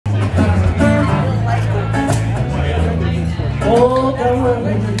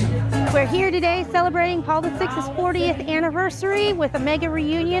here today celebrating Paul VI's 40th anniversary with a mega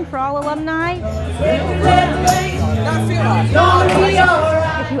reunion for all alumni.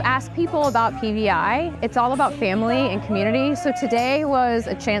 If you ask people about PVI, it's all about family and community. So today was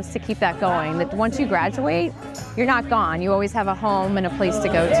a chance to keep that going. That once you graduate, you're not gone. You always have a home and a place to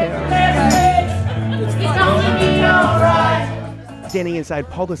go to. Standing inside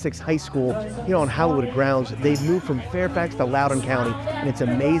Paul VI High School here on Hollywood grounds, they've moved from Fairfax to Loudoun County, and it's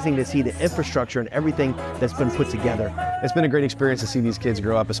amazing to see the infrastructure and everything that's been put together. It's been a great experience to see these kids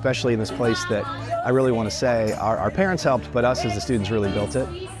grow up, especially in this place that I really want to say our parents helped, but us as the students really built it.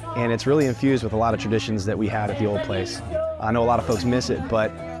 And it's really infused with a lot of traditions that we had at the old place. I know a lot of folks miss it,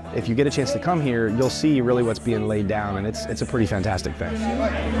 but if you get a chance to come here, you'll see really what's being laid down, and it's a pretty fantastic thing.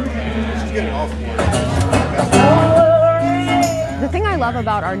 The thing I love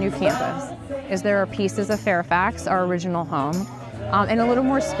about our new campus is there are pieces of Fairfax, our original home, and a little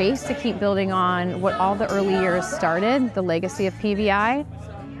more space to keep building on what all the early years started, the legacy of PVI.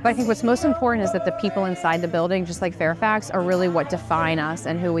 But I think what's most important is that the people inside the building, just like Fairfax, are really what define us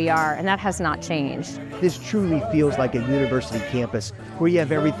and who we are, and that has not changed. This truly feels like a university campus where you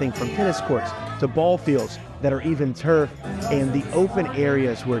have everything from tennis courts to ball fields that are even turf, and the open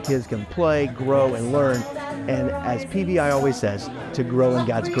areas where kids can play, grow, and learn. And as PVI always says, to grow in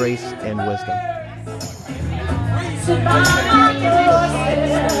God's grace and wisdom.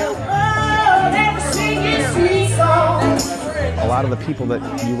 A lot of the people that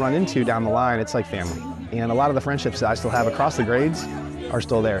you run into down the line, it's like family. And a lot of the friendships that I still have across the grades are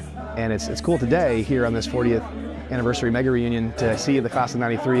still there. And it's cool today here on this 40th anniversary mega reunion to see the class of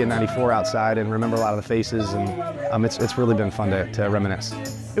 93 and 94 outside and remember a lot of the faces, and it's really been fun to reminisce.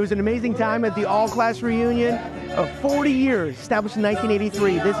 It was an amazing time at the all-class reunion of 40 years, established in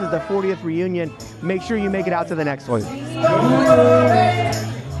 1983. This is the 40th reunion. Make sure you make it out to the next one.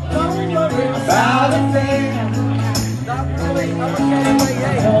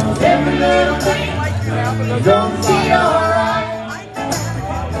 Don't